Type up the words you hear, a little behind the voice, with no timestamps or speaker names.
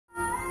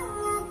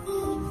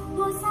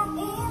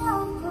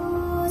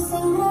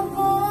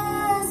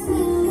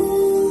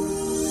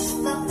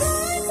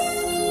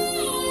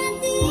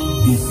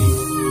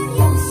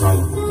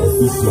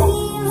Official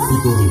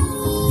featuring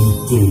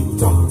DJ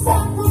Jampa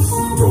Disc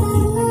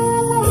Jockey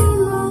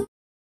and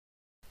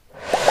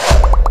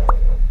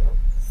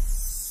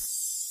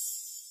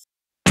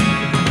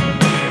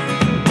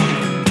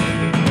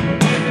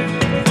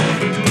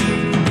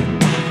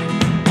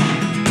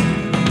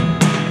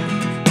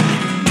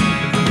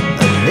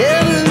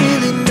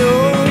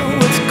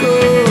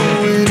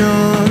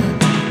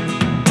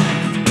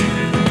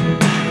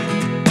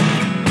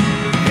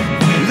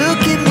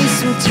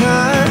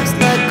Sometimes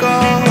like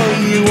all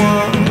you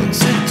want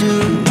to do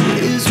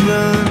is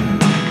run.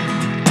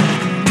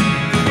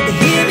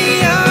 Hear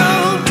me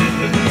out,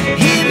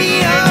 hear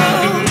me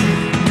out.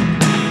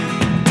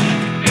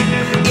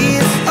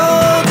 It's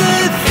all the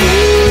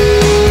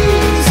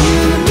things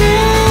you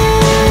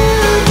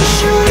never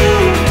show.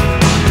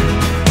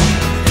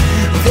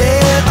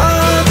 There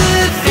are the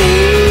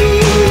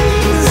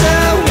things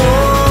I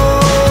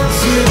want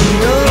to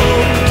know.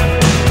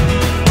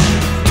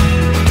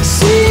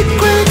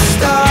 Secrets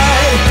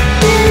start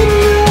in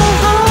your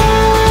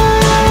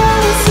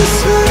heart so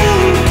slow.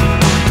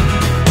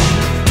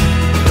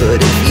 But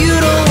if you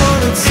don't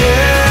wanna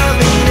tell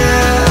me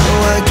now,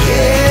 I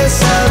guess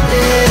I'll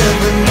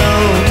never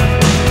know.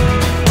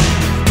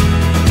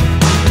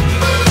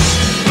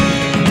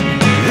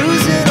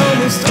 Losing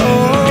almost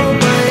all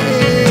my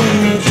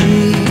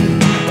energy.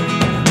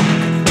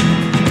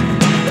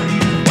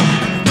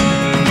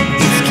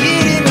 It's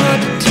getting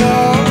hard to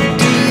talk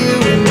to you,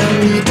 and I'm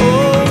the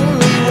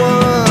only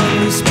one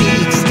who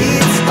speaks.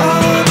 It's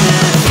all the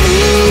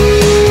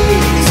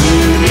things you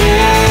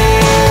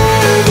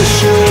never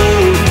show.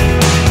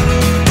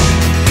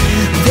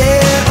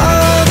 There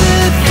are the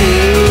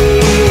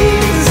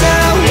things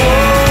I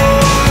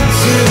want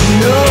to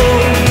know.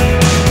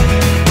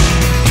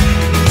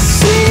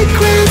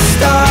 Secrets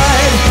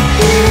start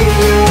in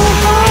your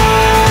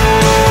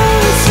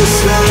heart so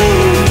slow.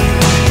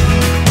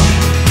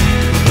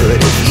 But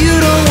if you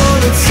don't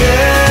wanna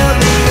tell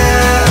me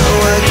now,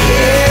 I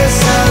guess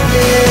I'll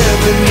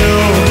never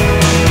know.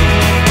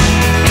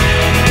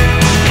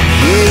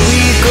 Here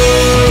we go,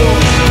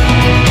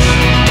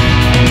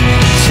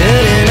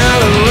 turning all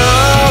the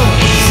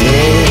wrongs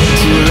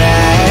into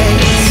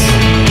rights.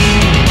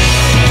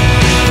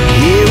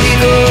 Here we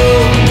go,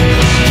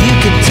 you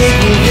could take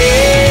me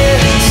there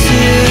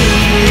tonight.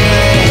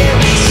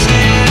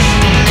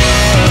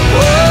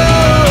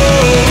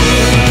 Whoa,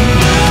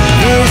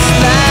 this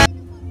life.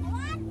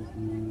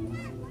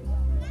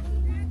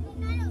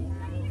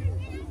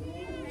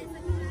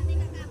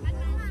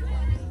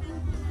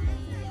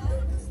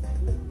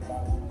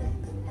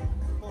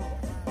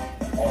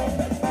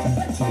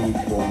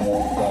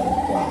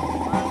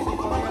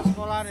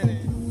 Sekolahan ini.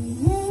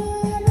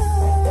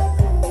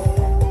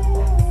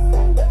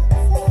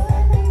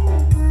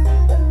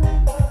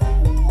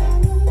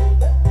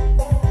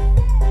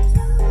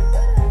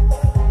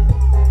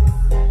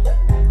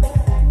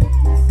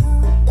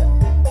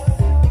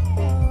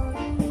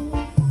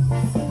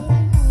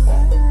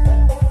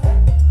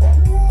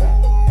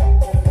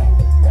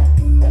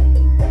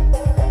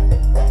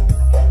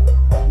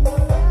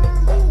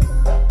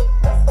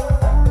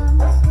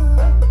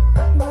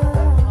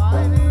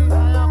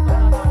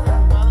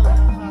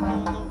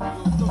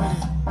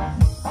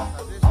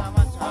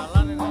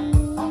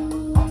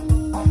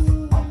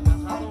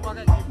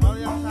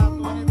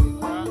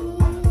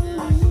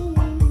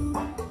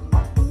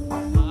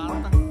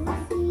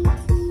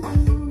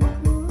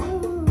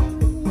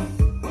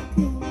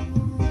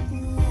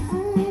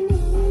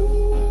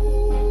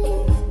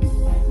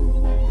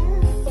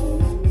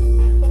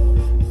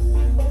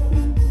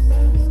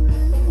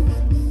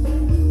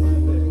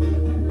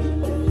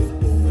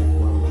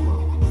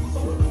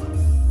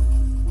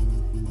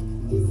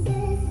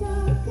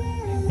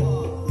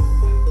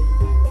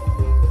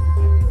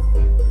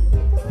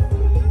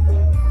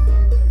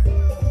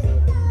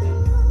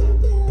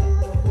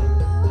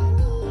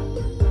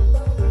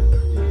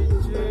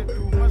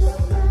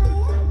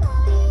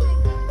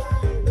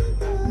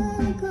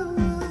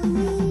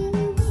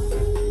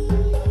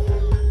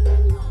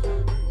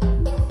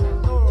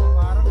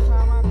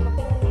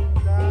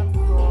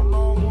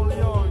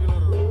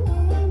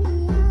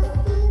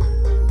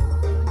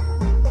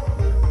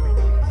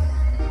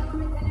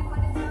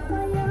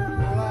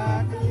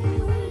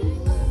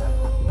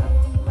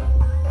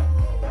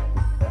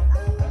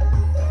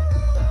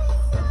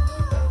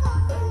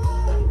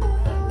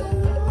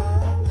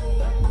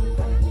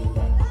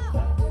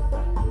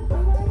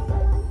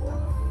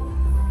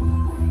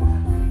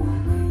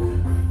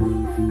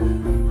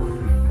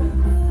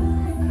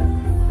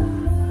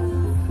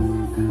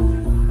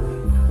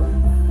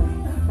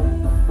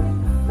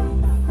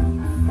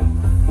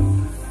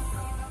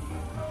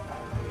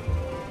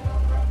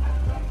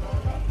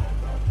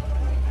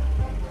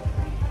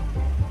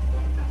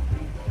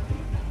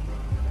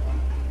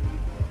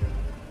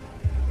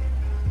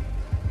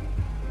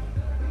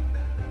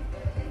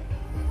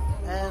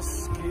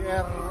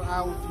 SGR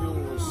Audio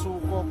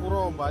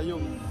Sukopuro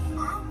Jabung.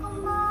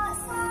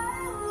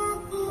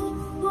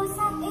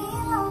 Musik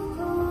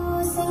ilmuku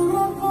sing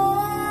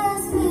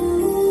rekas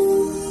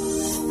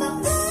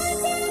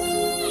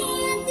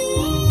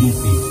This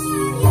is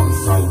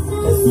Bangsai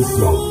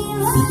Official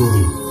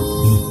featuring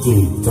DJ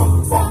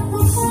Jampa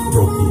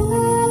Joki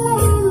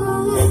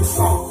and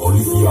Elsa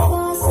Olivia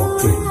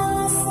Project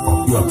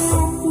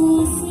Production.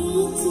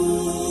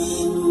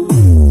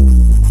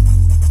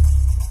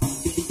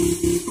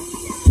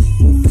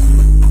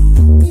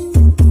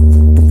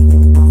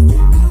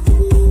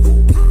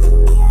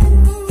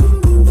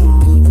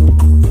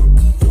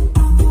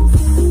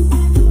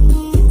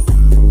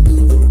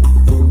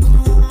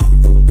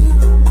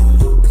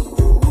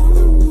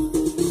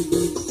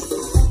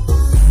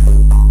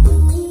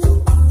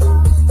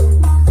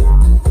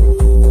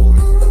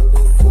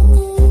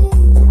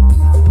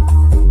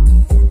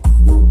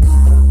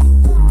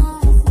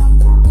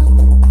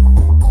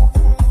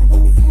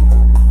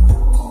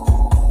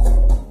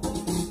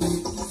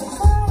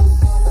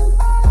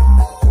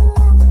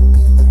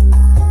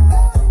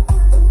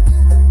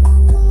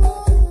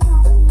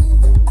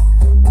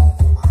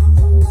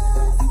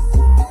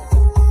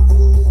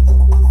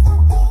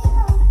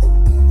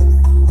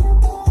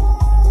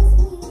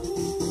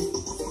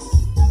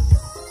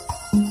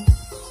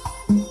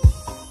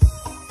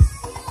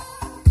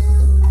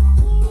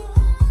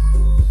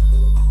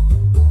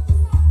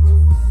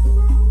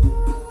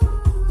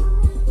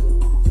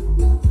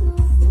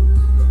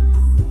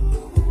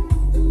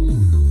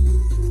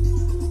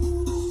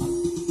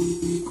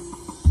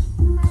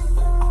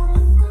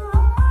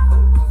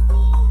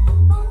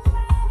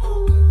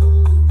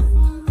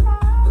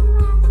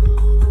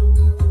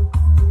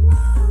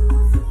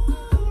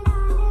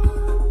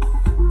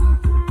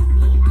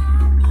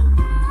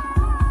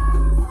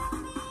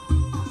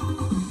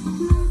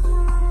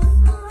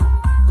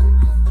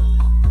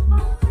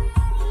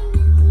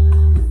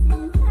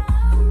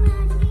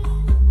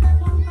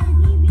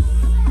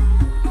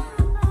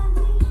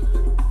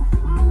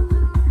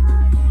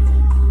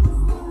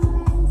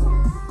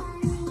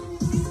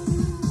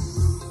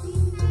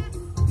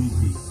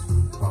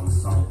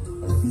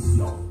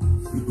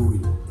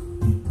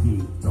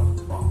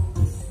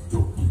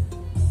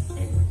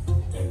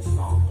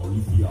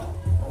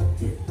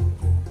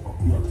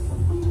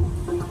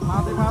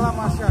 Nanti malam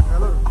masih ada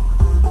lur.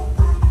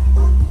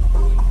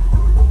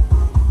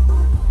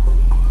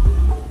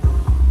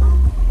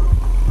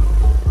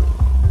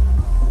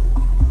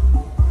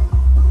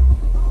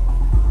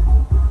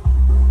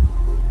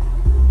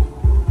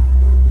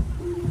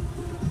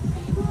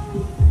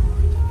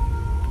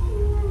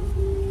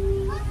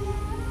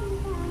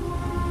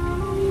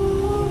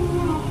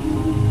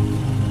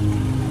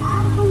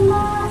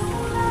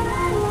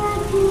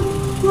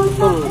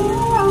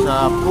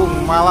 Jabung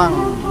Malang.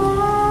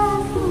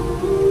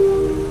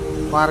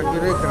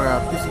 Parkirnya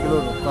gratis gitu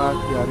loh.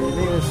 Pagi hari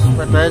ini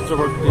sepedanya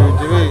cukup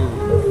dewe-dewe.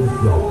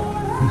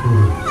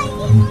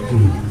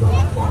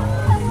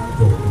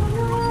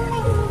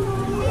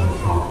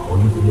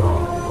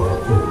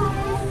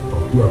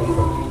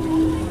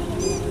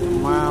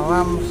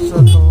 Malam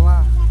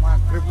setelah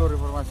maghrib tuh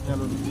informasinya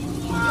loh.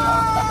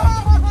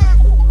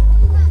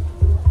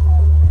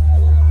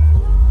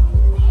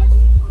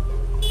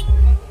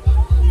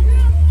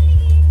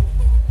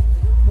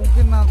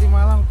 Mungkin nanti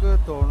malam ke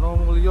Dono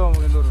Mulyo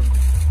mungkin lur.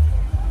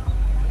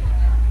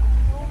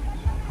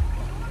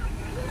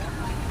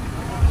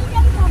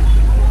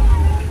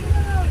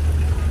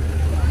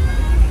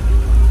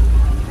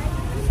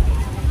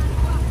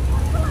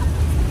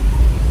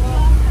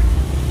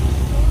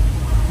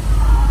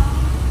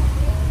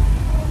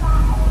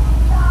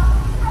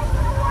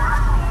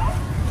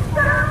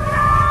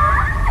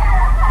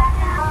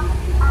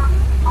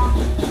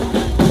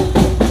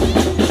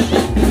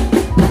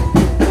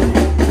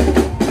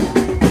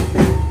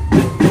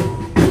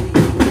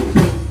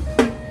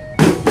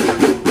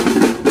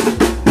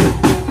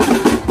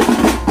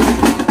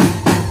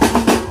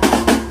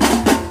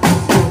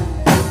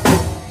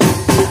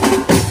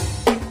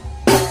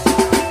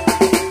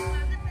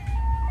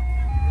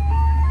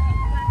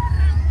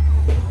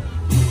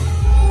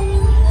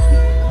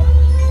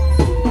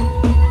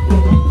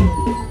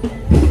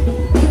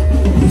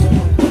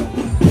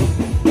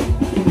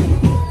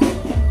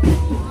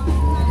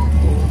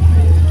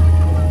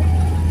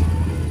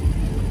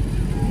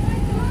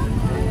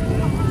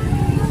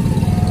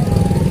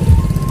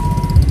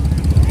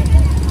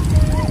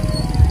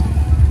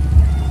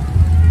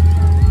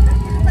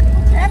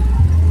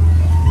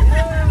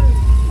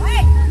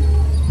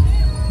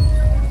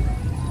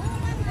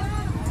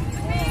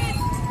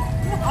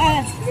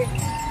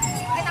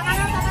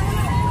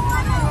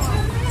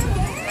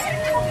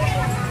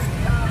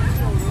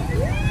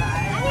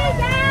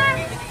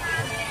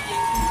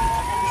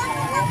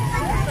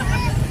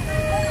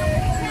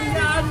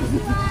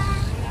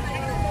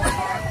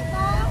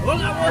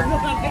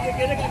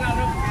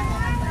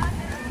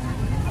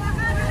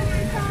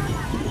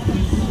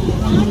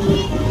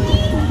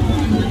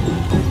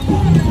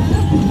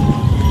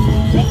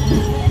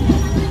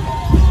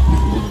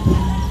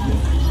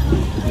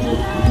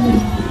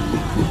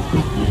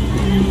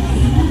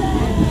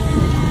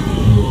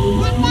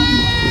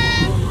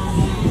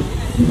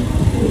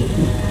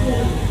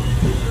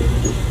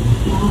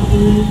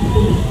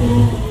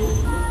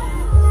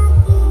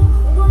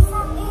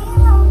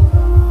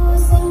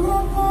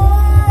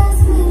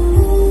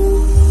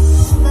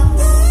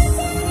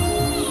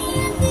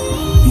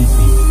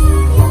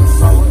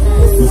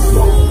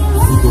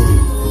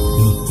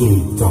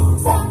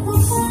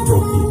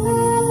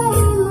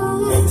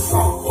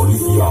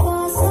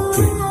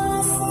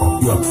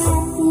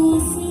 Production.